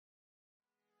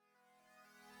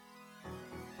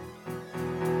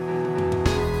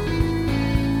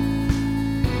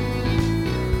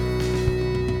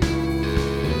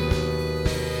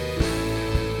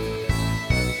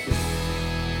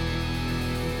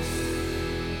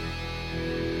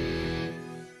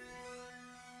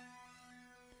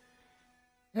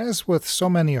As with so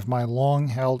many of my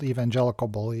long-held evangelical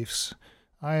beliefs,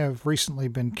 I have recently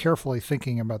been carefully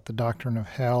thinking about the doctrine of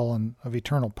hell and of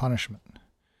eternal punishment.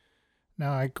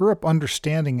 Now, I grew up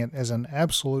understanding it as an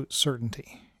absolute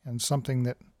certainty and something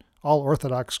that all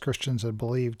Orthodox Christians had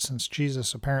believed since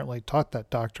Jesus apparently taught that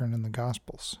doctrine in the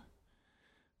Gospels.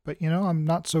 But I'm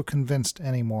not so convinced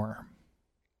anymore.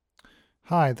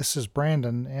 Hi, this is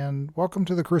Brandon, and welcome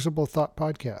to the Crucible of Thought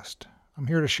podcast. I'm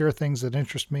here to share things that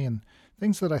interest me and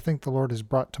things that I think the Lord has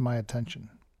brought to my attention.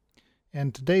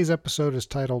 And today's episode is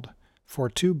titled, For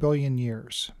 2 Billion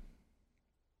Years.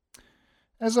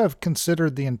 As I've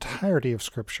considered the entirety of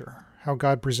Scripture, how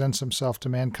God presents himself to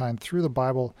mankind through the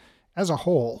Bible as a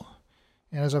whole,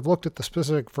 and as I've looked at the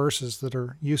specific verses that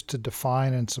are used to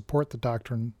define and support the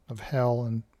doctrine of hell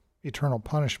and eternal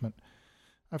punishment,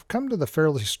 I've come to the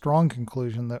fairly strong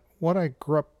conclusion that what I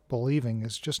grew up believing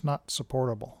is just not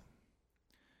supportable.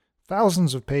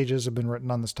 Thousands of pages have been written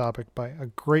on this topic by a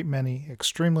great many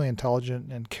extremely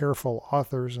intelligent and careful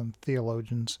authors and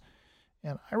theologians,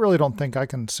 and I really don't think I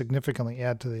can significantly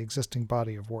add to the existing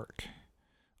body of work.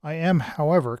 I am,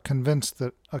 however, convinced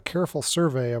that a careful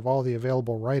survey of all the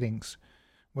available writings,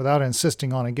 without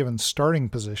insisting on a given starting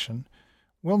position,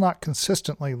 will not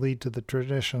consistently lead to the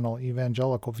traditional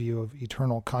evangelical view of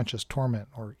eternal conscious torment,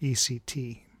 or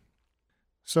ECT.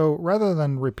 So rather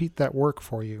than repeat that work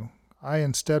for you, I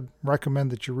instead recommend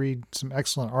that you read some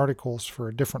excellent articles for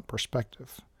a different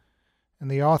perspective. And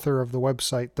the author of the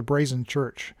website The Brazen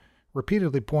Church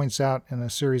repeatedly points out in a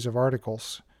series of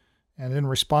articles, and in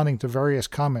responding to various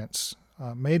comments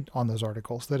made on those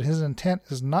articles, that his intent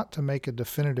is not to make a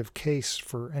definitive case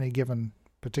for any given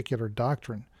particular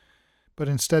doctrine, but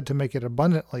instead to make it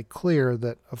abundantly clear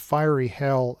that a fiery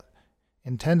hell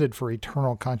intended for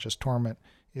eternal conscious torment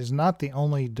is not the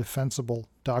only defensible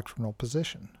doctrinal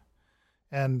position.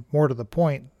 And more to the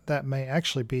point, that may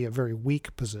actually be a very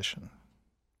weak position.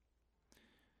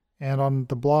 And on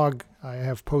the blog, I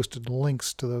have posted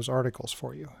links to those articles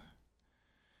for you.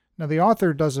 Now, the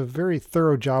author does a very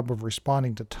thorough job of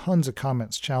responding to tons of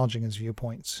comments challenging his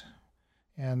viewpoints.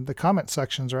 And the comment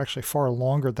sections are actually far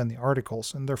longer than the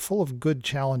articles, and they're full of good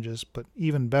challenges, but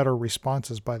even better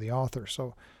responses by the author.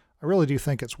 So I really do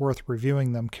think it's worth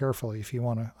reviewing them carefully if you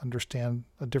want to understand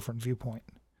a different viewpoint.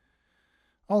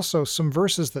 Also, some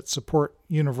verses that support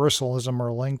universalism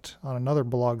are linked on another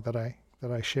blog that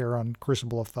I share on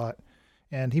Crucible of Thought,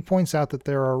 and he points out that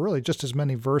there are really just as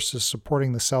many verses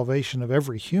supporting the salvation of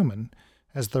every human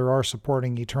as there are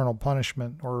supporting eternal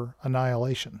punishment or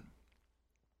annihilation.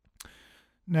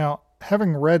 Now,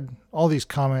 having read all these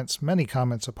comments, many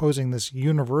comments opposing this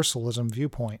universalism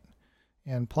viewpoint,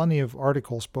 and plenty of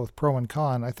articles both pro and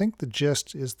con, I think the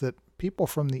gist is that people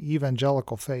from the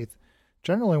evangelical faith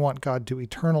generally want God to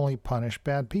eternally punish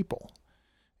bad people,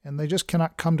 and they just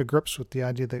cannot come to grips with the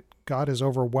idea that God is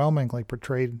overwhelmingly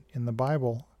portrayed in the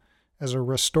Bible as a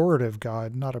restorative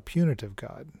God, not a punitive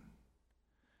God.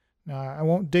 Now, I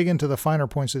won't dig into the finer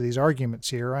points of these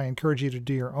arguments here. I encourage you to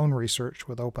do your own research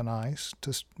with open eyes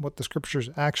to what the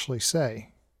Scriptures actually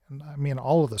say, and I mean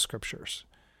all of the Scriptures.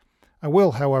 I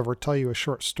will, however, tell you a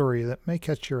short story that may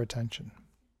catch your attention.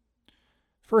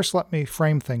 First, let me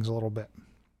frame things a little bit.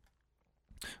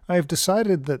 I have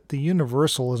decided that the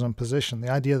universalism position, the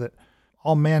idea that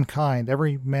all mankind,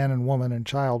 every man and woman and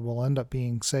child, will end up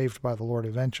being saved by the Lord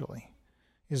eventually,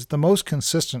 is the most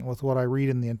consistent with what I read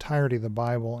in the entirety of the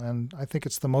Bible, and I think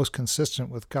it's the most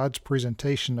consistent with God's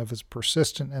presentation of his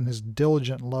persistent and his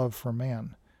diligent love for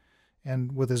man,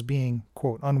 and with his being,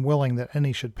 quote, unwilling that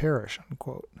any should perish,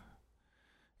 unquote.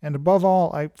 And above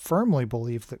all, I firmly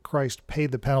believe that Christ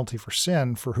paid the penalty for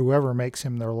sin for whoever makes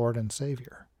him their Lord and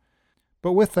Savior.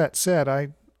 But with that said, I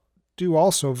do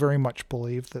also very much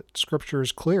believe that Scripture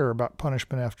is clear about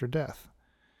punishment after death.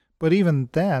 But even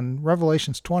then,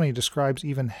 Revelations 20 describes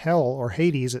even hell or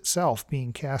Hades itself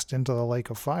being cast into the lake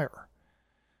of fire.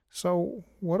 So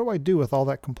what do I do with all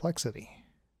that complexity?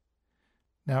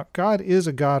 Now, God is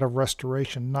a God of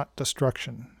restoration, not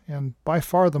destruction, and by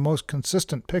far the most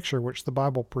consistent picture which the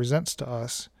Bible presents to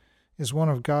us is one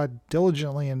of God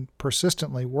diligently and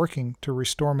persistently working to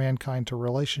restore mankind to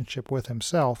relationship with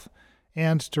himself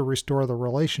and to restore the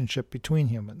relationship between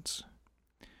humans.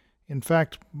 In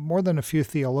fact, more than a few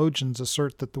theologians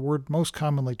assert that the word most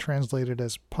commonly translated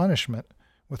as punishment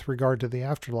with regard to the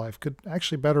afterlife could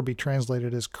actually better be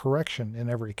translated as correction in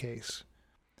every case.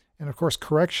 And of course,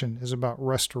 correction is about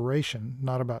restoration,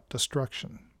 not about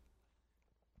destruction.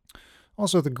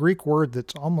 Also, the Greek word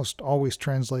that's almost always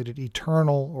translated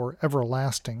eternal or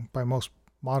everlasting by most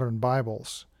modern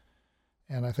Bibles,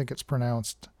 and I think it's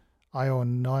pronounced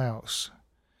aionios,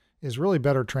 is really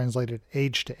better translated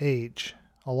age to age,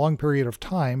 a long period of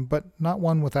time, but not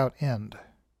one without end.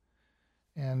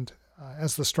 And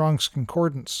as the Strong's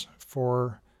Concordance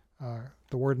for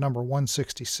the word number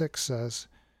 166 says,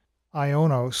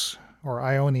 Ionos, or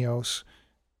Ionios,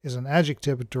 is an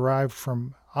adjective derived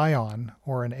from ion,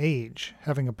 or an age,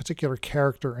 having a particular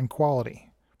character and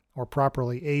quality, or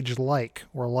properly age-like,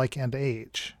 or like and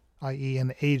age, i.e.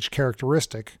 an age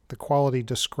characteristic, the quality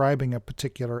describing a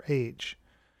particular age,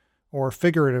 or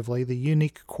figuratively the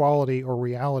unique quality or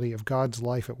reality of God's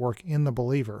life at work in the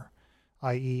believer,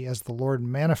 i.e. as the Lord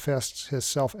manifests his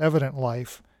self-evident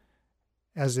life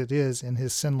as it is in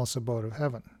his sinless abode of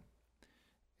heaven.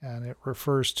 And it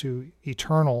refers to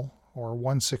eternal, or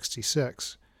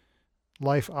 166.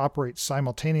 Life operates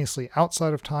simultaneously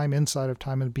outside of time, inside of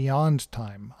time, and beyond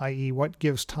time, i.e. what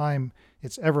gives time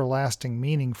its everlasting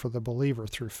meaning for the believer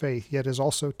through faith, yet is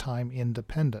also time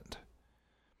independent.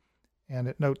 And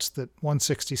it notes that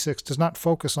 166 does not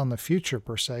focus on the future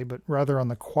per se, but rather on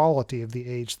the quality of the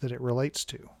age that it relates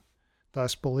to.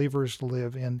 Thus, believers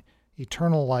live in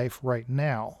eternal life right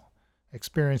now,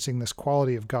 experiencing this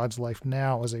quality of God's life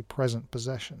now as a present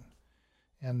possession.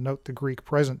 And note the Greek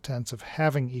present tense of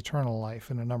having eternal life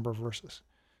in a number of verses.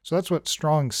 So that's what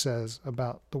Strong says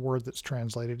about the word that's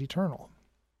translated eternal.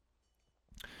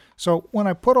 So when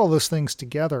I put all those things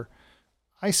together,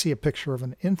 I see a picture of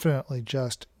an infinitely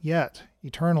just, yet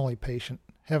eternally patient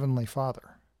Heavenly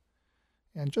Father.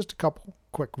 And just a couple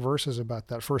quick verses about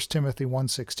that. 1 Timothy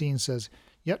 1:16 says,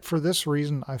 Yet for this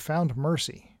reason I found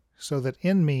mercy, so that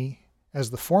in me,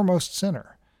 as the foremost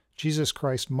sinner, Jesus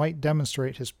Christ might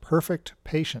demonstrate his perfect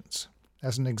patience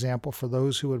as an example for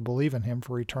those who would believe in him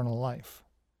for eternal life.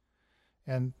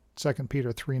 And 2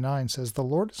 Peter 3:9 says, The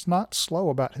Lord is not slow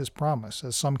about his promise,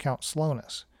 as some count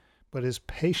slowness, but is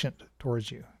patient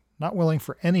towards you, not willing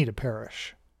for any to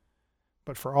perish,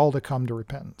 but for all to come to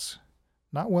repentance.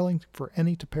 Not willing for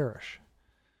any to perish.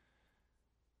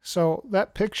 So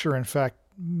that picture, in fact,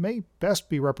 may best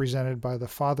be represented by the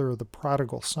father of the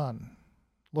prodigal son,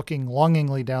 looking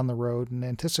longingly down the road and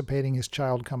anticipating his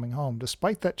child coming home,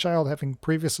 despite that child having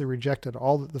previously rejected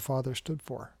all that the father stood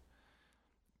for.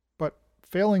 But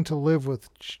failing to live with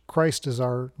Christ as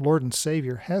our Lord and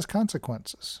Savior has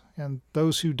consequences, and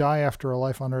those who die after a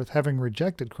life on earth having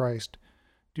rejected Christ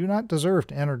do not deserve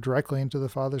to enter directly into the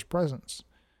Father's presence.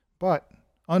 But,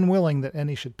 unwilling that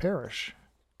any should perish,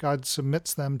 God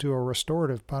submits them to a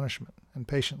restorative punishment and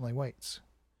patiently waits.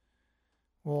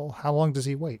 Well, how long does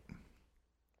he wait?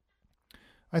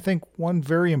 I think one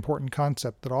very important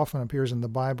concept that often appears in the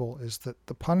Bible is that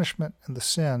the punishment and the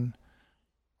sin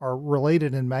are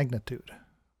related in magnitude.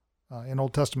 In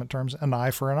Old Testament terms, an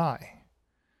eye for an eye.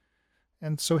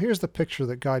 And so here's the picture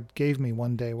that God gave me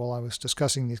one day while I was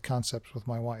discussing these concepts with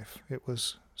my wife. It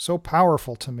was so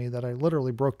powerful to me that I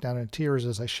literally broke down in tears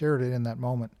as I shared it in that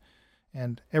moment.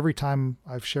 And every time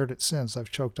I've shared it since, I've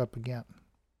choked up again.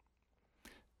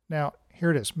 Now,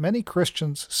 here it is. Many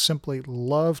Christians simply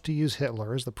love to use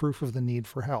Hitler as the proof of the need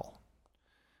for hell.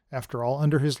 After all,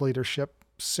 under his leadership,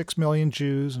 6 million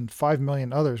Jews and 5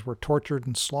 million others were tortured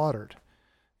and slaughtered,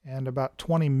 and about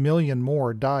 20 million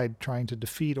more died trying to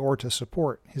defeat or to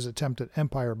support his attempt at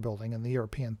empire building in the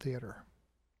European theater.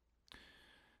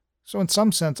 So in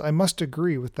some sense, I must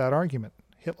agree with that argument.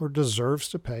 Hitler deserves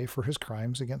to pay for his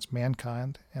crimes against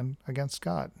mankind and against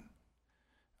God.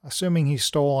 Assuming he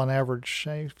stole on average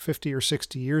 50 or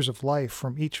 60 years of life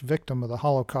from each victim of the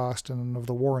Holocaust and of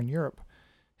the war in Europe,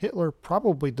 Hitler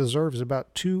probably deserves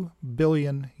about 2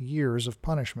 billion years of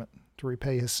punishment to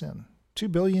repay his sin. 2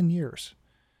 billion years.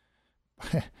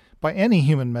 By any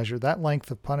human measure, that length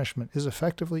of punishment is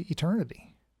effectively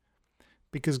eternity,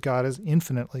 because God is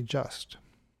infinitely just.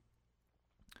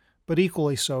 But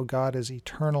equally so, God is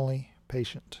eternally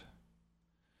patient.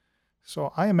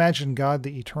 So I imagine God,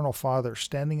 the eternal Father,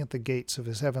 standing at the gates of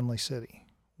his heavenly city,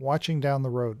 watching down the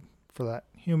road for that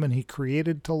human he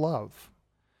created to love,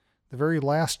 the very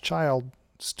last child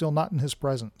still not in his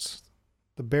presence,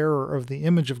 the bearer of the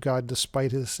image of God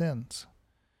despite his sins.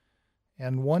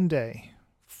 And one day,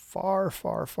 far,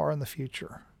 far, far in the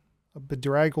future, a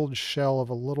bedraggled shell of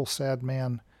a little sad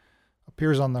man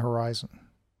appears on the horizon.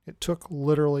 It took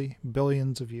literally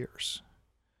billions of years.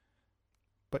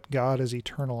 But God is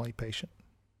eternally patient.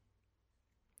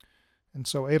 And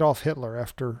so Adolf Hitler,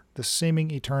 after this seeming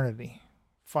eternity,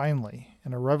 finally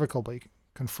and irrevocably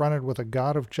confronted with a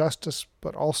God of justice,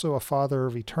 but also a Father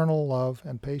of eternal love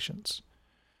and patience,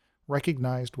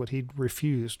 recognized what he'd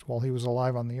refused while he was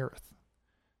alive on the earth,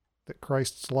 that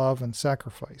Christ's love and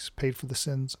sacrifice paid for the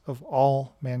sins of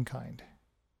all mankind,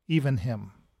 even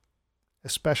him,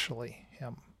 especially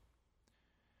him.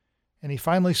 And he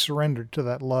finally surrendered to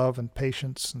that love and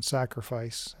patience and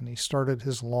sacrifice, and he started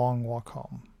his long walk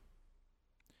home.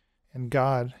 And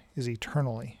God is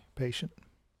eternally patient.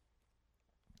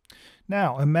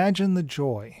 Now, imagine the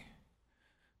joy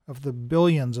of the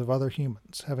billions of other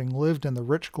humans having lived in the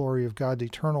rich glory of God's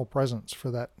eternal presence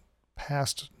for that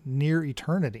past near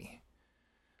eternity,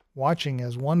 watching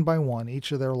as one by one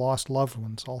each of their lost loved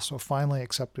ones also finally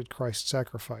accepted Christ's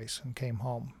sacrifice and came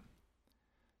home.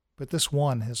 But this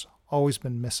one has always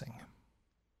been missing.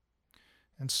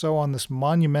 And so on this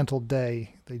monumental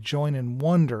day, they join in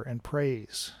wonder and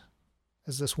praise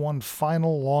as this one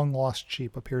final long-lost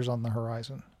sheep appears on the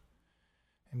horizon.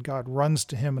 And God runs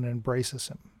to him and embraces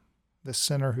him, this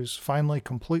sinner who's finally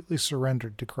completely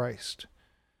surrendered to Christ,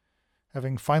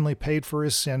 having finally paid for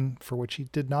his sin for which he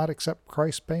did not accept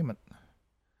Christ's payment.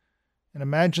 And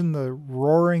imagine the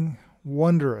roaring,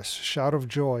 wondrous shout of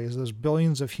joy as those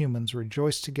billions of humans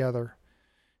rejoice together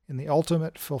in the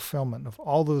ultimate fulfillment of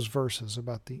all those verses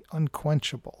about the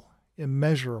unquenchable,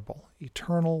 immeasurable,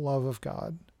 eternal love of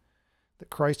God, that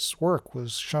Christ's work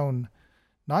was shown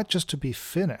not just to be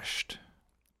finished,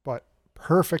 but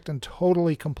perfect and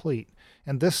totally complete,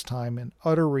 and this time in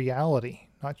utter reality,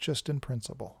 not just in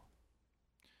principle.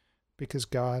 Because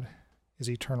God is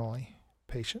eternally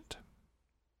patient.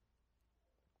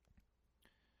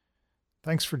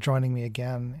 Thanks for joining me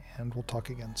again, and we'll talk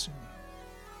again soon.